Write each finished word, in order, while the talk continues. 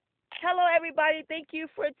Hello, everybody. Thank you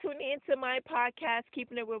for tuning into my podcast,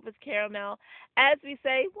 Keeping It Real with Caramel. As we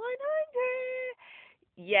say, 100.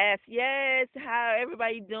 Yes, yes. How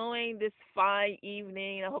everybody doing this fine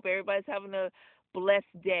evening? I hope everybody's having a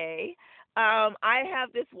blessed day. I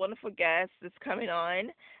have this wonderful guest that's coming on,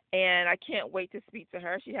 and I can't wait to speak to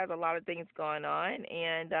her. She has a lot of things going on,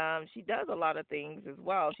 and she does a lot of things as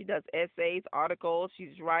well. She does essays, articles. She's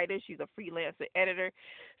a writer. She's a freelancer editor.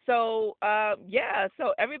 So, yeah.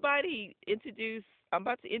 So everybody, introduce. I'm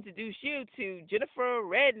about to introduce you to Jennifer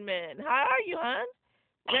Redmond. How are you, hon?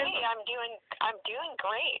 Hey, I'm doing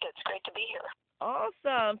great. It's great to be here.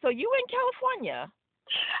 Awesome. So you in California?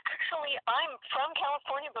 Actually, I'm from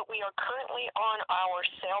California, but we are currently on our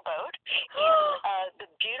sailboat in the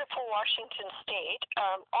beautiful Washington State,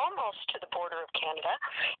 almost to the border of Canada,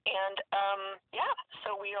 and yeah,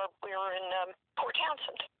 so we're in Port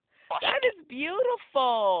Townsend, That Washington. is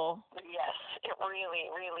beautiful. Yes, it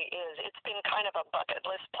really, really is. It's been kind of a bucket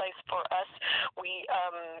list place for us. We,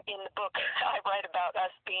 in the book, I write about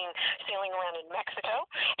us being sailing around in Mexico,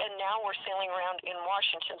 and now we're sailing around in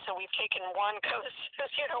Washington. So we've taken one coast,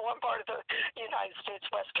 one part of the United States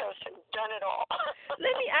West Coast, and done it all.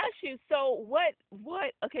 Let me ask you. So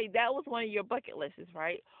okay, that was one of your bucket lists,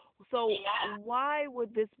 right? So Yeah. why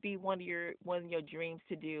would this be one of your dreams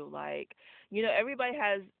to do? Like, everybody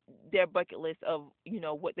has their bucket list of,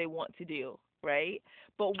 what they want to do, right?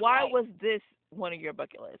 But why Right. was this one of your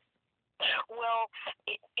bucket lists? Well,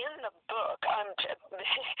 in the book,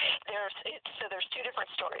 there's two different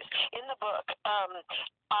stories. In the book,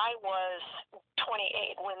 I was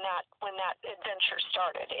 28 when that adventure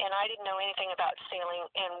started, and I didn't know anything about sailing.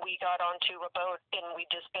 And we got onto a boat, and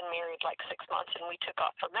we'd just been married like 6 months, and we took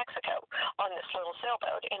off from Mexico on this little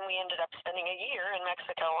sailboat, and we ended up spending a year in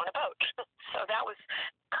Mexico on a boat. So that was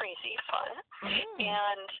crazy fun, Mm.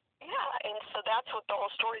 and yeah, and so that's what the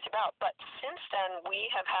whole story's about. But since then, we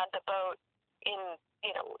have had the boat in,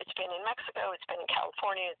 it's been in Mexico, it's been in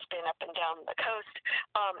California, it's been up and down the coast,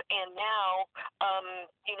 and now,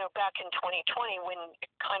 back in 2020, when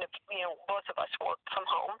kind of, both of us worked from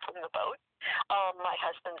home from the boat. My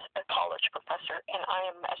husband's a college professor, and I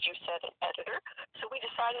am, as you said, an editor. So we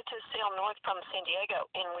decided to sail north from San Diego,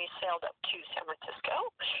 and we sailed up to San Francisco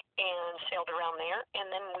and sailed around there,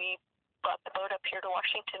 and then we brought the boat up here to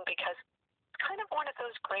Washington because it's kind of one of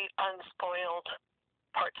those great unspoiled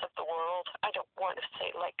parts of the world. I don't want to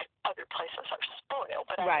say like other places are spoiled,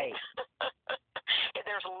 but I mean, Right.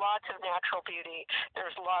 there's lots of natural beauty.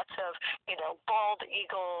 There's lots of, bald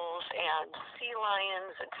eagles and sea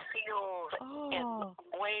lions and seals and Oh.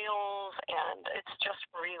 whales, and it's just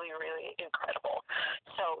really, really incredible.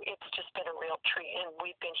 So it's just been a real treat, and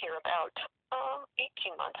we've been here about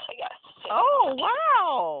 18 months, I guess. Oh,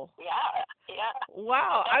 wow. Yeah, yeah.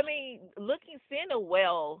 Wow. I mean, seeing a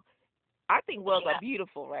whale, I think whales are Yeah,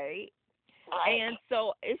 beautiful, right? right. And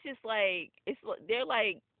so it's just like they're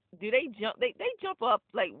like, do they jump? They jump up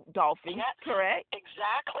like dolphins, Yes, correct?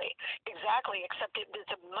 exactly, exactly. Except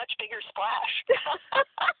it's a much bigger splash.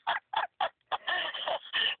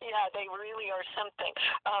 Yeah, they really are something.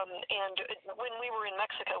 And when we were in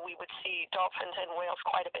Mexico, we would see dolphins and whales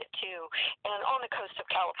quite a bit too. And on the coast of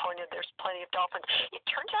California, there's plenty of dolphins. It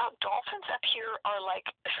turns out dolphins up here are like,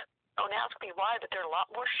 don't ask me why, but they're a lot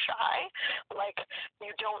more shy. Like,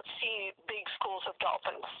 you don't see big schools of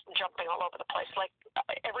dolphins jumping all over the place. Like,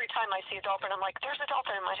 every time I see a dolphin, I'm like, there's a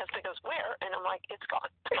dolphin. And my husband goes, where? And I'm like, it's gone.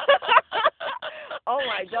 Oh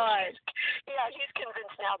my So God. he's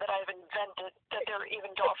convinced now that I've invented that there are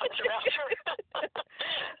even dolphins around here.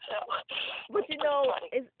 So, But it's pretty funny.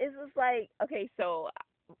 it's just like, okay, so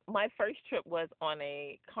my first trip was on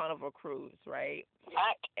a Carnival cruise, right?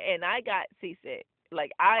 Right. And I got seasick.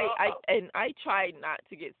 Like Uh-oh. I tried not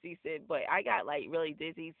to get seasick, but I got like really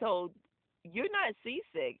dizzy. So you're not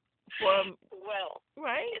seasick from, Well,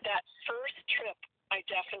 right? that first trip, I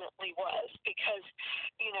definitely was because,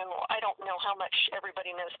 I don't know how much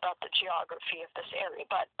everybody knows about the geography of this area,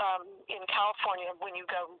 but in California, when you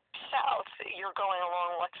go south, you're going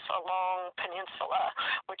along what's a long peninsula,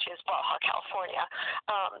 which is Baja California,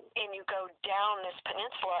 and you go down this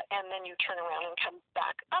peninsula, and then you turn around and come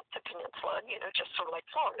back up the peninsula, just sort of like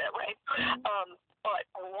Florida, right? Mhm. But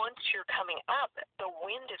once you're coming up, the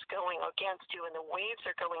wind is going against you, and the waves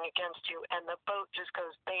are going against you, and the boat just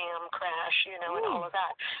goes bam, crash, and all Ooh. of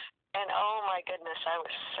that. And oh my goodness, I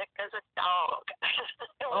was sick as a dog.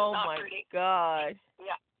 It was Oh not my pretty. God.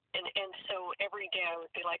 Yeah. And so every day I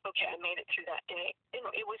would be like, okay, I made it through that day.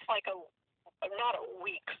 It was like a not a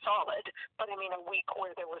week solid, but I mean a week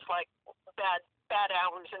where there was like bad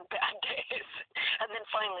hours and bad days. And then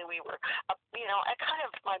finally we were up, I kind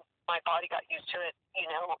of my body got used to it,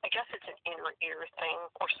 I guess it's an inner ear thing,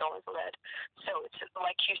 or so I've read. So it's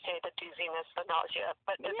like you say, the dizziness, the nausea,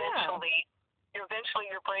 but Yeah. eventually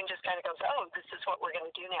your brain just kind of goes, oh, this is what we're going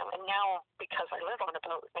to do now. And now, because I live on a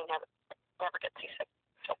boat, I never get seasick.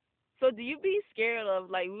 So, So do you be scared of,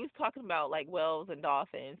 like, we was talking about like whales and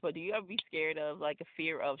dolphins, but do you ever be scared of like a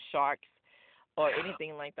fear of sharks or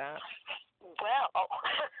anything like that? well,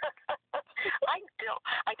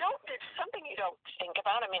 I don't, it's something you don't think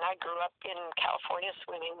about. I mean, I grew up in California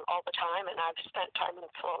swimming all the time, and I've spent time in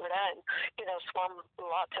Florida and, swum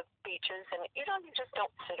lots of beaches, and, you just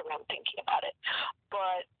don't sit around thinking about it.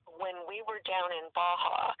 But when we were down in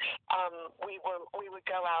Baja, we would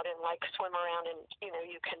go out and like swim around, and,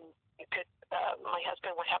 you could, my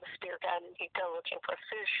husband would have a spear gun, and he'd go looking for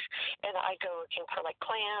fish, and I'd go looking for like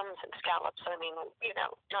clams and scallops. I mean,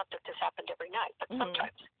 not that this happened every night, but Mhm.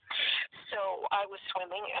 sometimes. So I was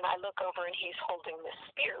swimming, and I look over, and he's holding this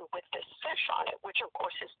spear with this fish on it, which of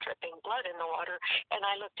course is dripping blood in the water. And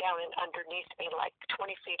I look down, and underneath me, like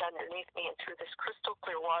 20 feet underneath me, and through this crystal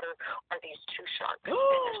clear water, are these two sharks, and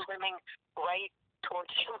they're swimming right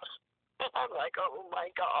towards him. I'm like, oh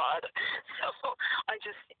my God. So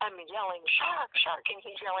I'm yelling, shark, shark, and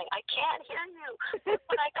he's yelling, I can't hear you. Oh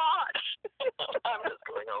my God. I'm just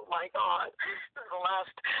going, oh my God. This is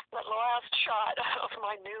the last shot of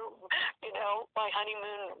my new, my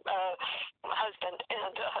honeymoon husband.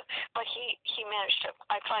 And, but he managed to,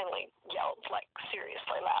 I finally yelled like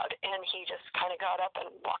seriously loud, and he just kind of got up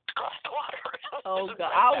and walked across the water. Oh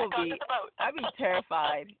God, Right back onto the boat. I'd be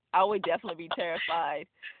terrified. I would definitely be terrified.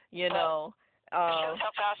 You know. Shows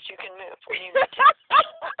how fast you can move when you need to.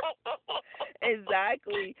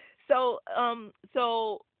 Exactly. So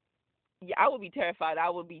yeah, I would be terrified. I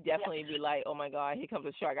would be Yes. definitely be like, oh my God, here comes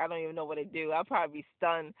a shark. I don't even know what to do. I'd probably be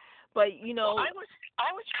stunned. But Well, I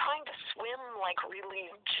was trying to swim like really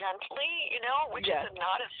gently, which is yeah,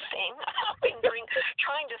 not a thing. I mean,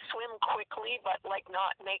 trying to swim quickly, but like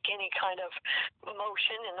not make any kind of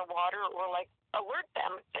motion in the water, or like alert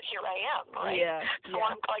them that here I am, right? yeah, So yeah.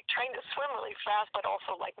 I'm like trying to swim really fast, but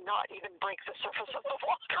also like not even break the surface of the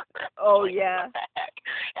water. Oh Like, yeah. what the heck?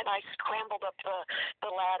 And I scrambled up the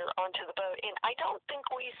ladder onto the boat, and I don't think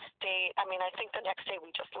we stayed. I mean, I think the next day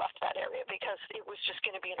we just left that area, because it was just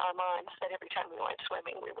going to be in our minds that every time we went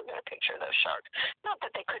swimming, we were going to picture those sharks. Not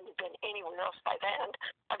that they couldn't have been anywhere else by then.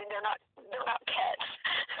 I mean, they're not pets.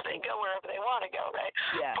 They go wherever they want to go, right?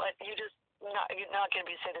 Yeah. But you're not going to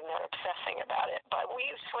be sitting there obsessing about it. But we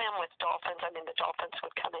swam with dolphins. I mean, the dolphins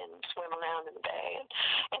would come in and swim around in the bay,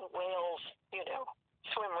 and whales,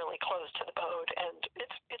 swim really close to the boat, and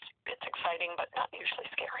it's exciting, but not usually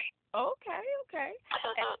scary. Okay, okay.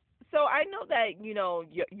 So I know that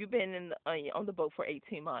you've been on the boat for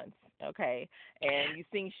 18 months, okay, and you've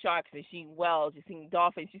seen sharks, you've seen whales, you've seen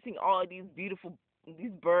dolphins, you've seen all of these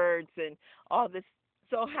birds and all this.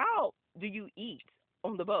 So how do you eat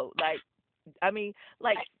on the boat? Like, I mean,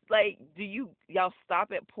 do y'all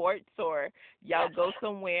stop at ports, or y'all Yes. go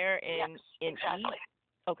somewhere Yes. and eat? Exactly.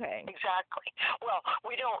 Okay. Exactly. Well,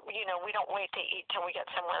 we don't wait to eat till we get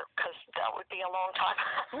somewhere, because that would be a long time.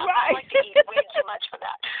 I Right. like to eat way too much for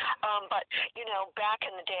that. But back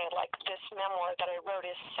in the day, like this memoir that I wrote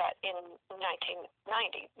is set in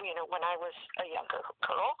 1990. When I was a younger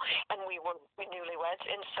girl, and we were newlyweds,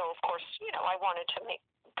 and so of course, I wanted to make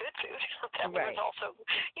good food that was Right. also,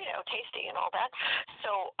 tasty and all that.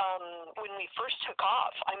 So when we first took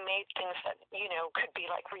off, I made things that could be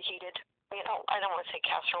like reheated. I don't want to say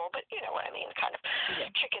casserole, but you know what I mean, kind of Yeah.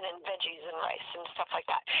 chicken and veggies and rice and stuff like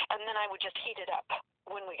that. And then I would just heat it up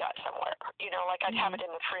when we got somewhere. Like I'd have it Mhm.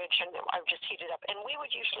 in the fridge, and I would just heat it up. And we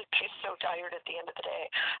would usually be so tired at the end of the day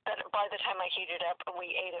that by the time I heated up and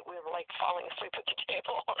we ate it, we were like falling asleep at the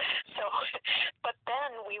table. So, but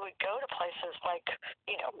then we would go to places like,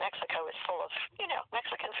 Mexico is full of,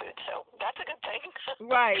 Mexican food. So that's a good thing.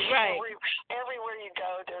 Right. Right. Everywhere you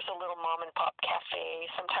go, there's a little mom and pop cafe,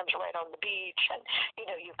 sometimes right on the beach, and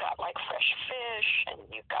you've got like fresh fish,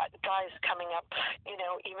 and you've got guys coming up.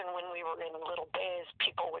 Even when we were in little bays,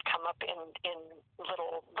 people would come up in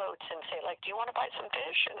little boats and say, like, do you want to buy some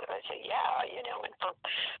fish? And I say, yeah, and for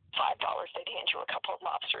 $5 they'd hand you a couple of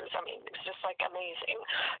lobsters. I mean, it's just like amazing.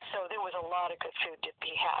 So there was a lot of good food to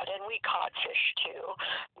be had, and we caught fish too.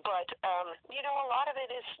 But a lot of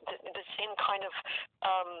it is the same kind of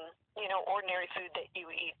ordinary food that you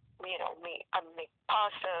eat. I make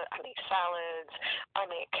pasta, I make salads, I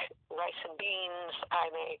make rice and beans, I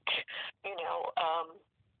make,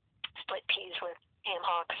 split peas with ham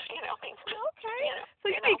hocks, Okay. So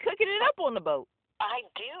you you be know. cooking it up on the boat. I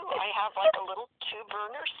do. I have like a little two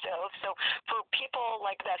burner stove. So for people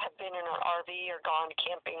like that have been in an RV or gone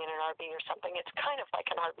camping in an RV or something, it's kind of like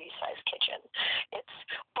an RV sized kitchen. It's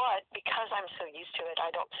but because I'm so used to it,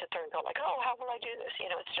 I don't sit there and go like, oh, how will I do this?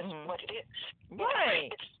 It's just Mhm. what it is.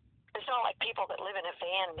 Right. It's not like people that live in a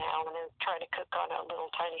van now and they're trying to cook on a little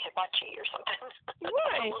tiny hibachi or something. That's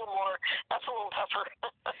a Right. little more. That's a little tougher.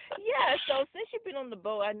 Yeah, so since you've been on the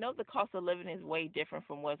boat, I know the cost of living is way different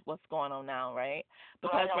from what's going on now, right?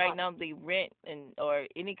 Because Right right on. now the rent and or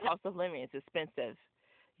any Yep. cost of living is expensive,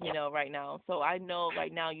 Yep. right now. So I know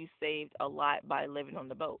right now you saved a lot by living on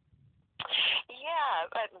the boat. Yeah,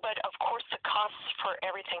 but of course the costs for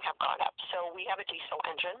everything have gone up. So we have a diesel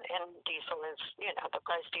engine, and diesel is, the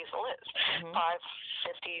price diesel is Mhm.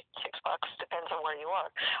 $5.50, $6, depends on where you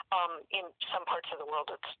are. In some parts of the world,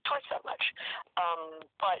 it's twice that much.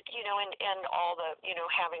 But and all the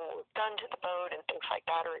having done to the boat and things like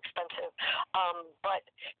that are expensive. But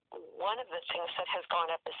one of the things that has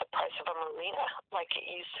gone up is the price of a marina. Like it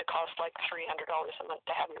used to cost like $300 a month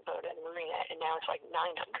to have your boat in a marina, and now it's like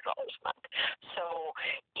 $900 a month. So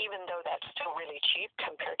even though that's still really cheap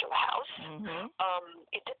compared to a house, Mhm.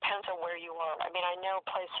 it depends on where you are. I mean, I know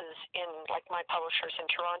places in like my publishers in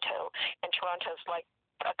Toronto, and Toronto's like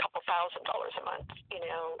a couple $1,000s a month.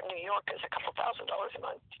 New York is a couple $1,000s a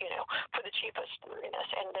month. For the cheapest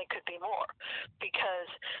marinas, and they could be more because,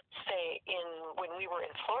 say, in when we were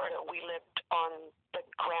in Florida, we lived on the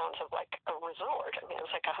grounds of like a resort. I mean, it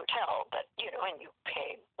was like a hotel, but and you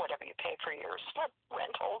pay whatever you pay for your slip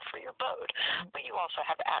rental for your boat, but you also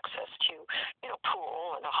have access to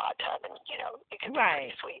pool and a hot tub, and it can be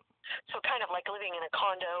pretty Right. sweet. So kind of like living in a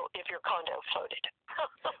condo if your condo floated.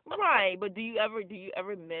 Right. But do you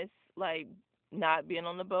ever miss like not being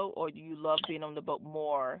on the boat, or do you love being on the boat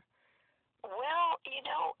more? Well,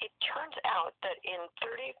 it turns out that in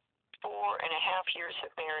 34.5 years of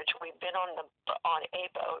marriage, we've been on a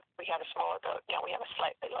boat. We had a smaller boat. Now we have a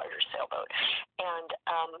slightly larger sailboat, and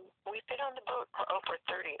we've been on the boat for over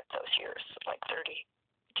 30 of those years, like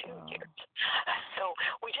 32 Oh. years. So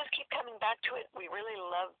we just keep coming back to it. We really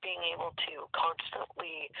love being able to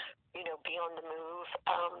constantly, be on the move.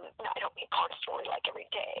 I don't mean constantly like every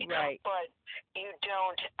day, Right. but you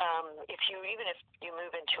don't. Even if you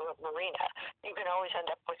move into a marina, you can always end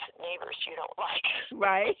up with neighbors you don't like.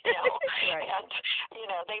 Right. you know, Right. and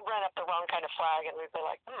they run up the wrong kind of flag, and we'd be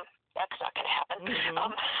like, that's not going to happen.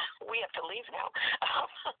 Mhm. We have to leave now.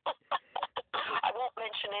 I won't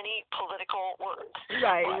mention any political words,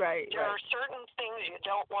 Right. but Right. there Right. are certain things you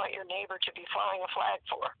don't want your neighbor to be flying a flag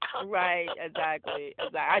for. Right. Exactly.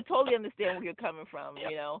 Exactly. I totally understand where you're coming from.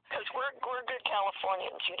 Yep. Because we're good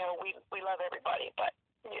Californians. We love everybody, but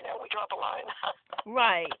we draw the line.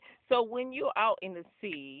 Right. So when you're out in the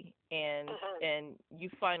sea and hmm you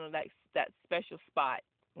find that special spot,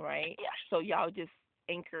 right? Yes. So y'all just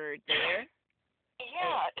anchored there. And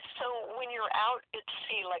Yeah, so when you're out at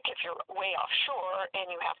sea, like if you're way offshore and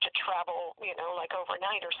you have to travel, like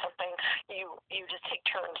overnight or something, you just take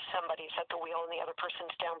turns. Somebody's at the wheel and the other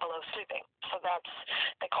person's down below sleeping. So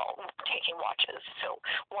they call taking watches. So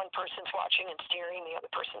one person's watching and steering, the other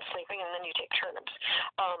person's sleeping, and then you take turns.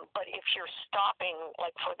 But if you're stopping,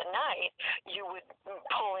 like for the night, you would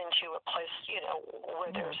pull into a place, where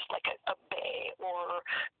mhm. there's like a bay or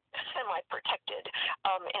semi-protected,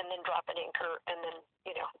 and then drop an anchor, and then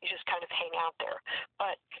you just kind of hang out there.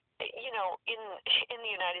 But in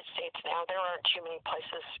the United States now, there aren't too many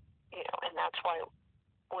places, and that's why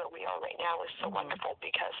where we are right now is so Mhm. wonderful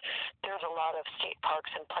because there's a lot of state parks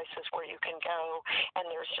and places where you can go, and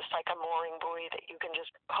there's just like a mooring buoy that you can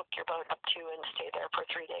just hook your boat up to and stay there for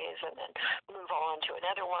 3 days, and then move on to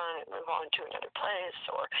another one and move on to another place,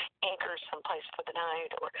 or anchor someplace for the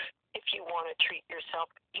night, or if you want to treat yourself,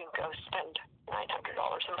 you go spend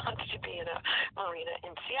 $900 a month to be in a marina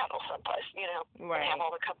in Seattle someplace, and have Right.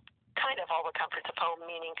 all the kind of all the comforts of home,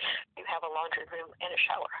 meaning you have a laundry room and a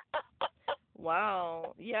shower.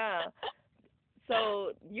 Wow. Yeah.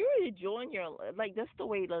 So you're enjoying your like that's the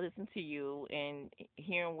way to listen to you and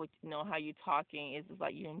hearing what how you're talking is just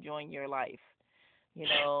like you're enjoying your life. You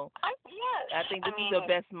know, Yes, I think I this is mean the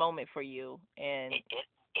best moment for you. And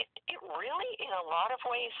it really in a lot of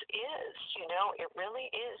ways is, it really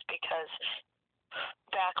is because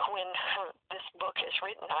back when this book is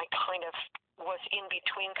written, I kind of was in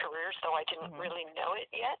between careers, though I didn't Mhm. really know it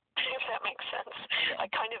yet, if that makes sense. Yeah. I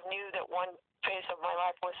kind of knew that one phase of my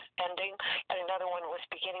life was ending and another one was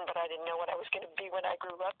beginning, but I didn't know what I was going to be when I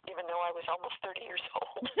grew up, even though I was almost 30 years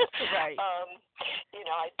old. Right.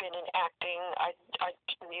 I'd been in acting. I'd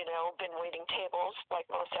been waiting tables like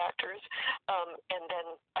most actors, and then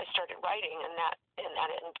I started writing, and that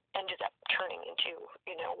ended up turning into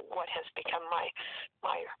what has become my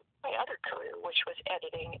my other career, which was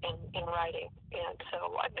editing and writing. And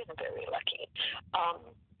so I've been very lucky.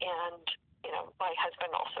 And my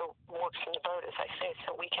husband also works from the boat, as I say,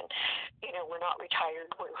 so we can, we're not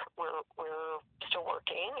retired. We're still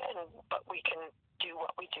working, but we can do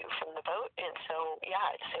what we do from the boat. And so, yeah,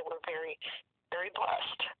 I'd say we're very, very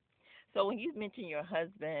blessed. So when you mention your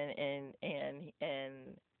husband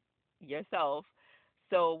and yourself,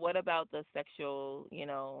 so what about the sexual,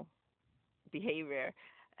 behavior?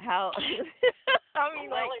 How I mean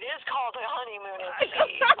Well, like it is called a honeymoon at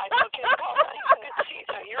sea. My book is called Honeymoon at Sea,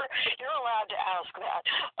 so you're allowed to ask that.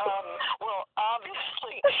 Well,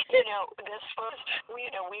 obviously, this was we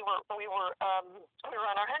were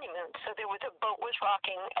on our honeymoon, so the boat was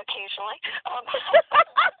rocking occasionally. I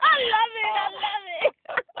love it. I love it.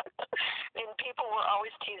 And people were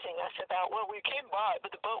always teasing us about, well, we came by,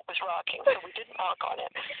 but the boat was rocking, so we didn't knock on it.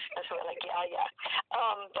 And so we're like, yeah.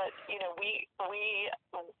 But we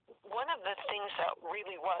one of the things that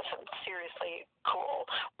really wasn't seriously cool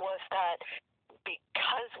was that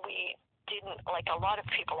because we didn't, like a lot of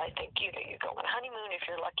people, I think, you go on honeymoon, if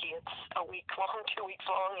you're lucky, it's a week long, 2 weeks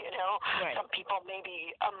long, Right. some people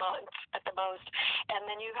maybe a month at the most, and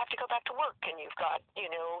then you have to go back to work, and you've got,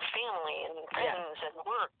 family and friends and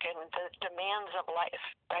work and the demands of life,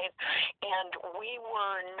 right? And we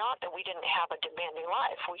were not that we didn't have a demanding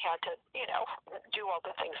life. We had to, do all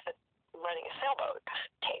the things that running a sailboat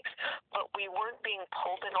takes, but we weren't being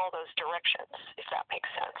pulled in all those directions, if that makes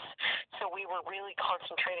sense. So we were really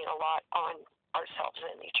concentrating a lot on ourselves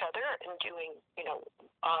and each other and doing,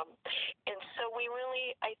 and so we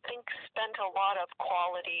really, I think, spent a lot of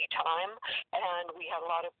quality time, and we had a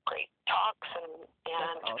lot of great talks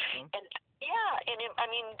That's awesome. and yeah, and I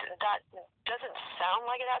mean, that doesn't sound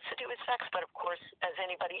like it has to do with sex, but of course, as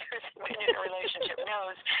anybody who's been in a relationship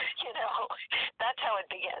knows, that's how it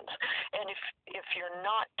begins. And if you're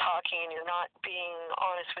not talking and you're not being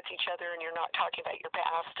honest with each other and you're not talking about your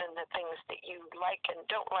past and the things that you like and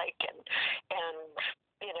don't like and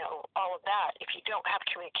all of that, if you don't have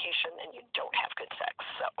communication, then you don't have good sex.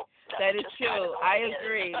 So That that's is just kind of true. the way I it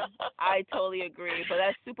agree. is. I totally agree. But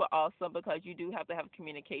that's super awesome because you do have to have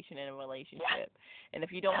communication in a Yeah, relationship. And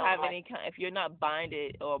if you don't have totally. any kind, if you're not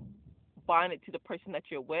bonded to the person that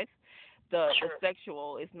you're with, the Sure.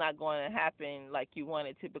 sexual is not going to happen like you want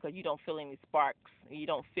it to because you don't feel any sparks. You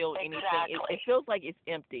don't feel anything. It Exactly. feels like it's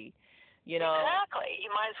empty. You know. Exactly.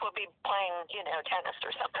 You might as well be playing, tennis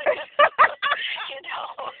or something.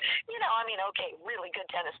 I mean, okay, really good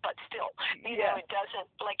tennis, but still, Yeah. it doesn't,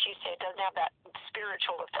 like you say, it doesn't have that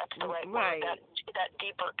spiritual, if that's the right word, Right. that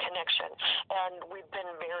deeper connection. And we've been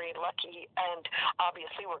very lucky, and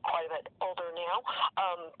obviously we're quite a bit older now,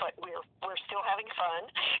 but we're still having fun,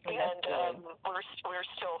 And that's and good. we're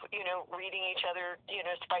still, reading each other,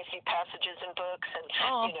 spicy passages in books, and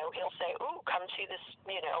Oh. he'll say, "Ooh, come see this,"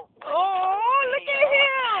 Oh, look at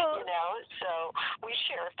him. So we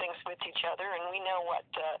share things with each other, and we know what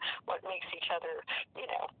makes each other, tick.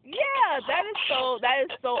 Yeah, that is So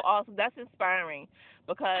so awesome. That's inspiring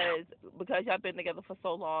because y'all been together for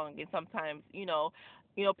so long, and sometimes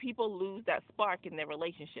people lose that spark in their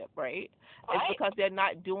relationship, right? It's right, because they're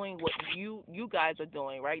not doing what you guys are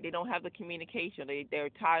doing, right? They don't have the communication. They're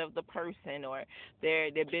tired of the person, or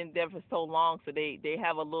they've been there for so long, so they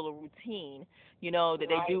have a little routine, that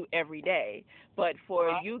they right, do every day. But for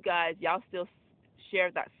right. you guys, y'all still share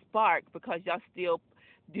that spark because y'all still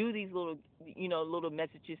do these little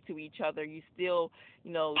messages to each other. You still,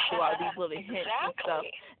 throw out these little hints and stuff.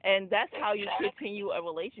 Exactly, And that's how you exactly, continue a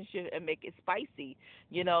relationship and make it spicy,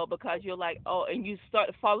 because you're like, oh, and you start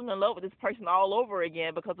falling in love with this person all over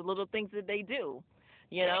again because of little things that they do,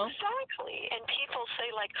 you know? exactly. And people say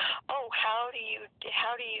like, oh, how do you,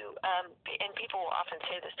 and people will often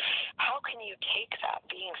say this, how can you take that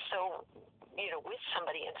being so with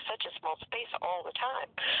somebody in such a small space all the time?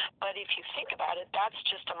 But if you think about it, that's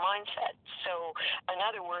just a mindset. So, in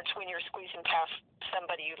other words, when you're squeezing past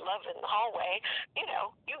somebody you love in the hallway, you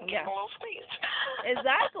can give Yeah. them a little squeeze.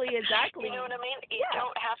 Exactly, You exactly. know what I mean? You Yeah.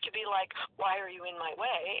 don't have to be like, why are you in my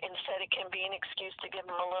way? Instead, it can be an excuse to give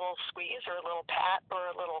them a little squeeze or a little pat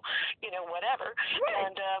or a little, whatever. Right.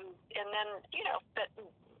 And then, that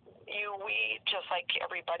we just like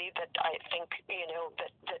everybody that I think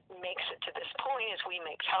that makes it to this point is we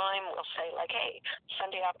make time. We'll say like, hey,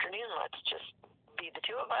 Sunday afternoon, let's just be the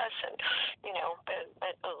two of us, and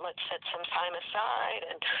let's set some time aside,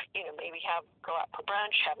 and maybe go out for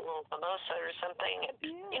brunch, have a little mimosa or something, and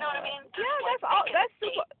you know what I mean? Yeah, like that's all.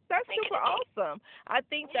 That's make it super a date. awesome. I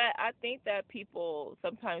think that people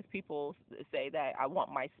sometimes people say that I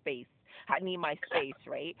want my space. I need my space,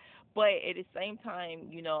 Exactly. right? But at the same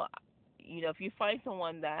time, if you find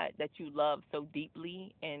someone that you love so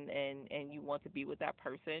deeply and you want to be with that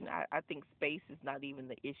person, I think space is not even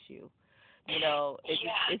the issue. Yeah,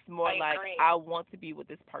 It's more I like agree. I want to be with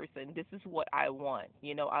this person. This is what I want.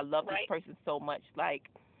 I love this Right, person so much. Like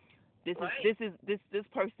right. this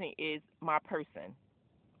person is my person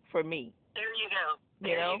for me. There you go.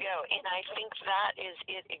 You There you know? go. And I think that is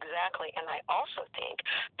it exactly. And I also think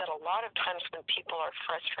that a lot of times when people are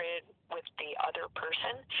frustrated with the other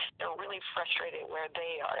person, they're really frustrated where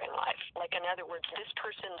they are in life. Like, in other words, this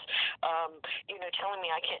person's, telling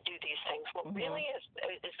me I can't do these things. Well, Mhm. really, is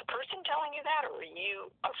the person telling you that, or are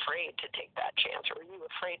you afraid to take that chance, or are you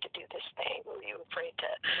afraid to do this thing, or are you afraid to,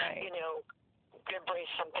 Right. you know, embrace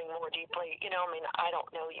something more deeply. I mean, I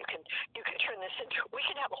don't know. You can turn this into. We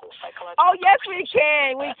can have a whole Oh psychological yes, we conversation.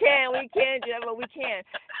 can. We can. We can, Gemma. We can.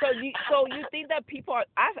 So you think that people are?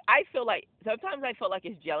 I feel like sometimes I feel like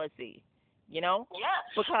it's jealousy. You know, Yes.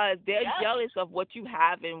 because they're Yes. jealous of what you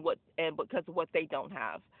have and because of what they don't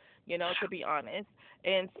have. To be honest.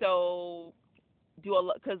 And so do a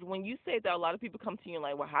lot because when you say that a lot of people come to you and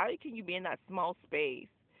like, well, how can you be in that small space?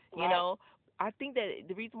 You Right. know, I think that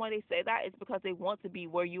the reason why they say that is because they want to be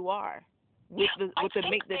where you are with the I with the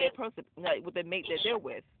think mate that they. they're like, with the mate that they're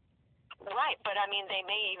with. Right, but I mean, they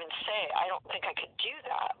may even say, I don't think I could do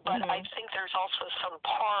that. But I Mhm. think there's also some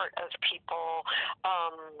part of people,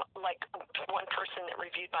 like one person that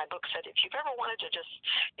reviewed my book said, if you've ever wanted to just,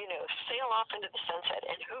 sail off into the sunset,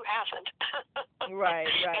 and who hasn't? Right.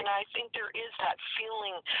 And Right. I think there is that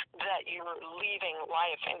feeling that you're leaving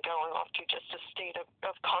life and going off to just a state of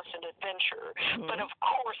constant adventure. But Mhm. of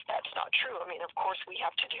course, that's not true. I mean, of course, we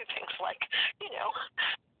have to do things like, you know,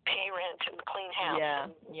 pay rent and clean house Yeah.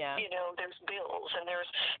 and Yeah. there's bills and there's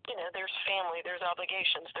family, there's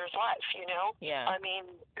obligations, there's life. Yeah. I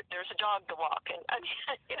mean, there's a dog to walk, and I mean,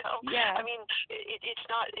 I Yeah. mean, it's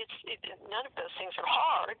not none of those things are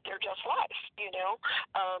hard, they're just life.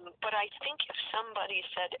 But I think if somebody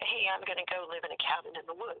said, hey, I'm going to go live in a cabin in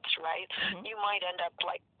the woods, right, Mhm. you might end up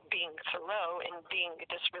like being Thoreau and being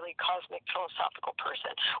this really cosmic philosophical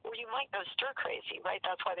person, or you might go stir crazy, right?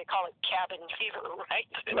 That's why they call it cabin fever, right?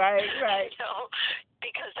 Right. Right.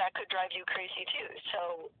 Because that could drive you crazy too.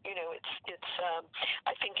 So, it's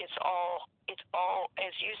I think it's all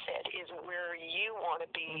as you said, is where you want to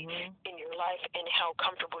be Mhm. in your life and how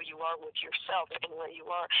comfortable you are with yourself and where you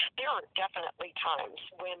are. There are definitely times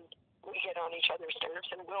when we get on each other's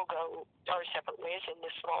nerves and we'll go our separate ways in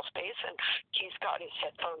this small space, and he's got his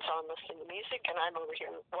headphones on listening to music and I'm over here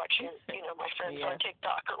watching, my friends on Yeah.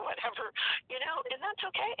 TikTok or whatever, and that's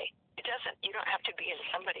okay. It doesn't you don't have to be in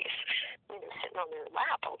somebody's sitting on their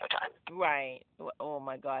lap all the time. Right. Oh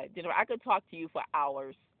my God, I could talk to you for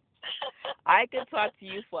hours. I could talk to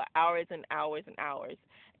you for hours and hours and hours.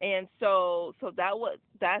 And so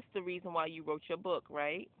that's the reason why you wrote your book,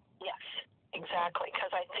 right? Yes, Okay. exactly.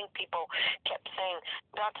 Because I think people kept saying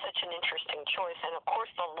that's such an interesting choice, and of course,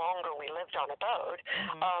 the longer we lived on a boat,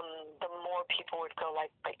 Mhm. the more people would go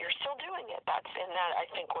like, "But you're still doing it." And that I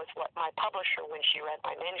think was what my publisher, when she read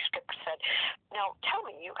my manuscript, said. Now, tell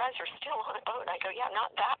me, you guys are still on a boat? And I go, yeah,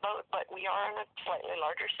 not that boat, but we are on a slightly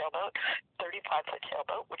larger sailboat, 35-foot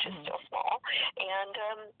sailboat, which is Mhm. still small.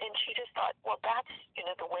 And she just thought, well, that's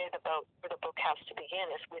the way the book has to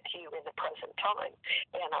begin is with you in the present time.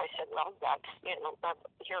 And I said, well, that's,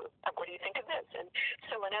 here, what do you think of this? And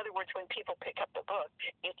so, in other words, when people pick up the book,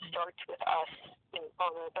 it starts with us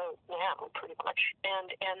on the boat now, pretty much.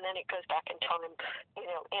 And then it goes back in time,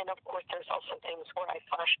 and of course, there's also things where I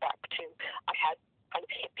flash back to, I had kind of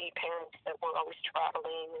hippie parents that were always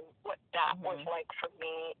traveling and what that was Mhm. like for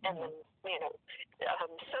me. And Mhm. then,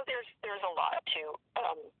 so there's a lot to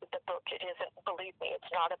the book. It isn't, believe me,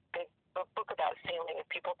 it's not a book about sailing. If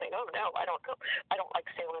people think, oh no, I don't like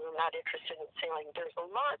sailing, I'm not interested in sailing. There's a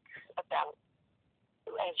lot about,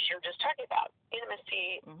 as you're just talking about,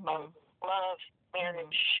 intimacy, Mhm. love, Mhm.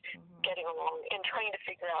 marriage, Mhm. getting along, and trying to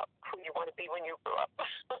figure out who you want to be when you grow up.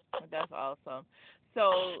 That's awesome.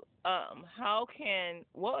 So,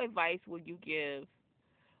 what advice would you give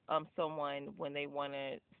someone when they want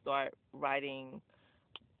to start writing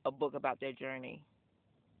a book about their journey?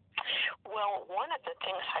 Well, one of the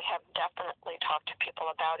things I have definitely talked to people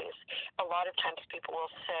about is a lot of times people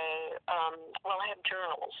will say, well, I have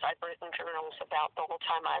journals. I've written journals about the whole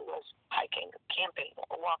time I was hiking, camping,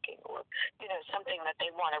 or walking, or, something that they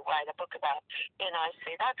want to write a book about. And I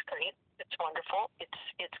say, that's great. It's wonderful.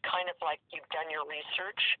 It's kind of like you've done your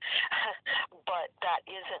research, but that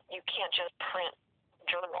isn't, you can't just print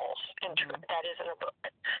journals, and that isn't a book.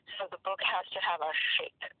 So the book has to have a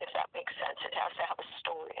shape, if that makes sense. It has to have a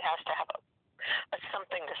story. It has to have a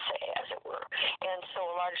something to say, as it were. And so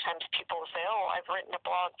a lot of times people will say, oh, I've written a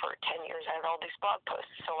blog for 10 years. I have all these blog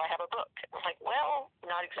posts, so I have a book. I'm like, well,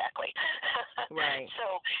 not exactly. Right.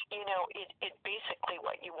 So, it basically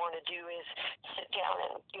what you want to do is sit down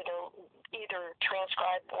and, either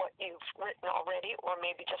transcribe what you've written already, or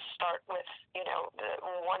maybe just start with,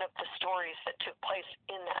 one of the stories that took place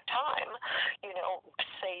in that time.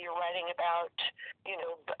 Say you're writing about,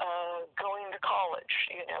 going to college,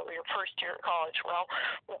 your first year at college. Well,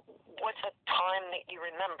 what's a time that you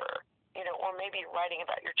remember? Or maybe you're writing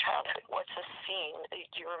about your childhood. What's a scene?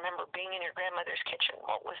 Do you remember being in your grandmother's kitchen?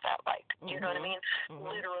 What was that like? Do you know what I mean?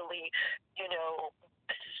 Literally,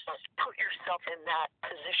 put yourself in that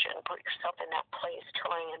position, put yourself in that place,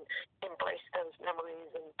 try and embrace those memories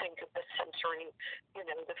and think of the sensory,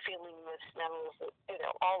 the feeling, the smells,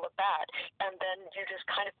 all of that. And then you just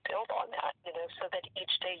kind of build on that, so that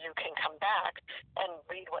each day you can come back and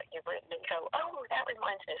read what you've written and go, oh, that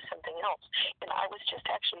reminds me of something else. And I was just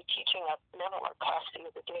actually teaching a memoir class the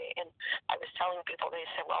other day, and I was telling people, they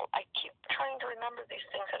said, well, I keep trying to remember these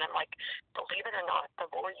things. And I'm like, believe it or not, the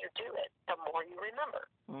more you do it, the more you remember.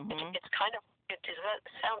 It's kind of, it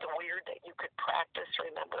sounds weird that you could practice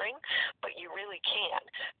remembering, but you really can.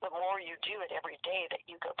 The more you do it every day that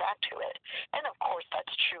you go back to it. And of course,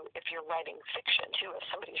 that's true if you're writing fiction too. If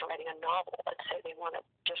somebody's writing a novel, let's say they want to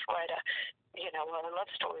just write a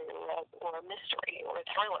love story or a mystery or a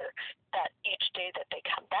thriller, that each day that they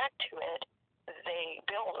come back to it, they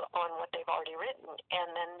build on what they've already written, and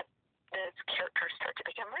then the characters start to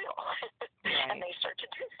become real. Right. And they start to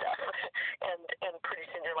do stuff, and pretty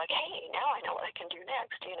soon they're like, hey, now I know what I can do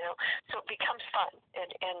next. So it becomes fun,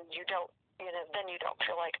 and you don't, then you don't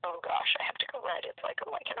feel like, oh gosh, I have to go write. It's like,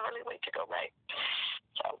 oh, I can hardly wait to go write.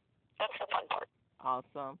 So that's the fun part.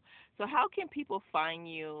 Awesome. So how can people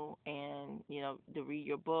find you and, to read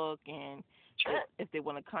your book, and Sure. if they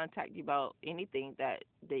want to contact you about anything that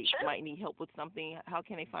they Sure. might need help with something, how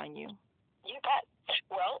can they find you? You bet.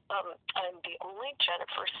 Well, I'm the only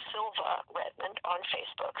Jennifer Silva Redmond on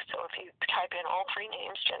Facebook. So if you type in all three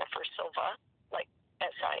names, Jennifer Silva, like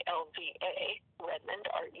SILVA, Redmond,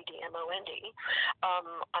 REDMOND,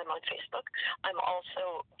 I'm on Facebook. I'm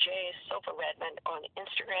also J Silva Redmond on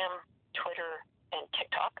Instagram, Twitter, and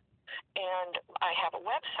TikTok. And I have a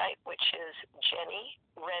website, which is Jenny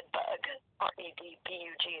Redbug,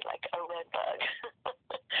 REDBUG, like a red bug,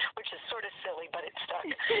 which is sort of silly, but it's stuck.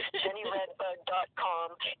 JennyRedbug.com,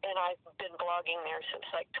 and I've been blogging there since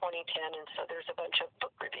like 2010, and so there's a bunch of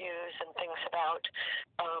book reviews and things about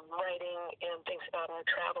writing and things about our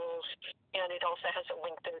travels, and it also has a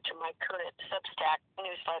link there to my current Substack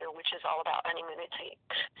newsletter, which is all about honeymoon at sea.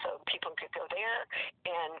 So people could go there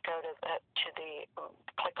and go to the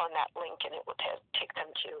click on that link, and it will take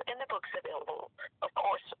them to, and the book's available, of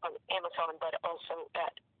course, on Amazon, but also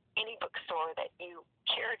at any bookstore that you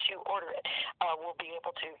care to order it. Will be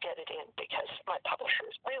able to get it in, because my publisher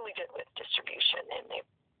is really good with distribution, and they've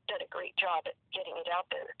done a great job at getting it out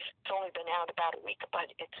there. It's only been out about a week, but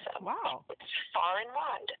it's Wow. it's far and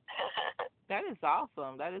wide. That is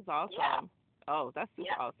awesome. That is awesome. Yeah. Oh, that's super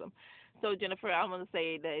Yeah. awesome. So Jennifer, I'm gonna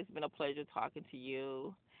say that it's been a pleasure talking to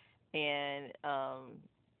you, and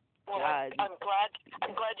Well, God, I'm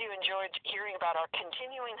glad you enjoyed hearing about our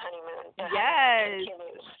continuing honeymoon. The yes, honeymoon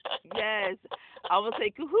continues. yes. I will say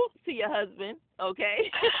cahoots to your husband,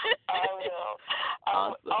 okay? I will.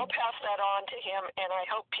 Awesome. I'll pass that on to him, and I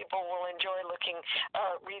hope people will enjoy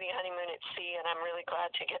reading Honeymoon at Sea, and I'm really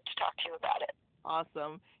glad to get to talk to you about it.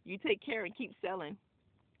 Awesome. You take care and keep selling.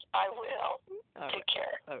 I will. All Take right.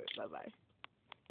 care. All right. Bye bye.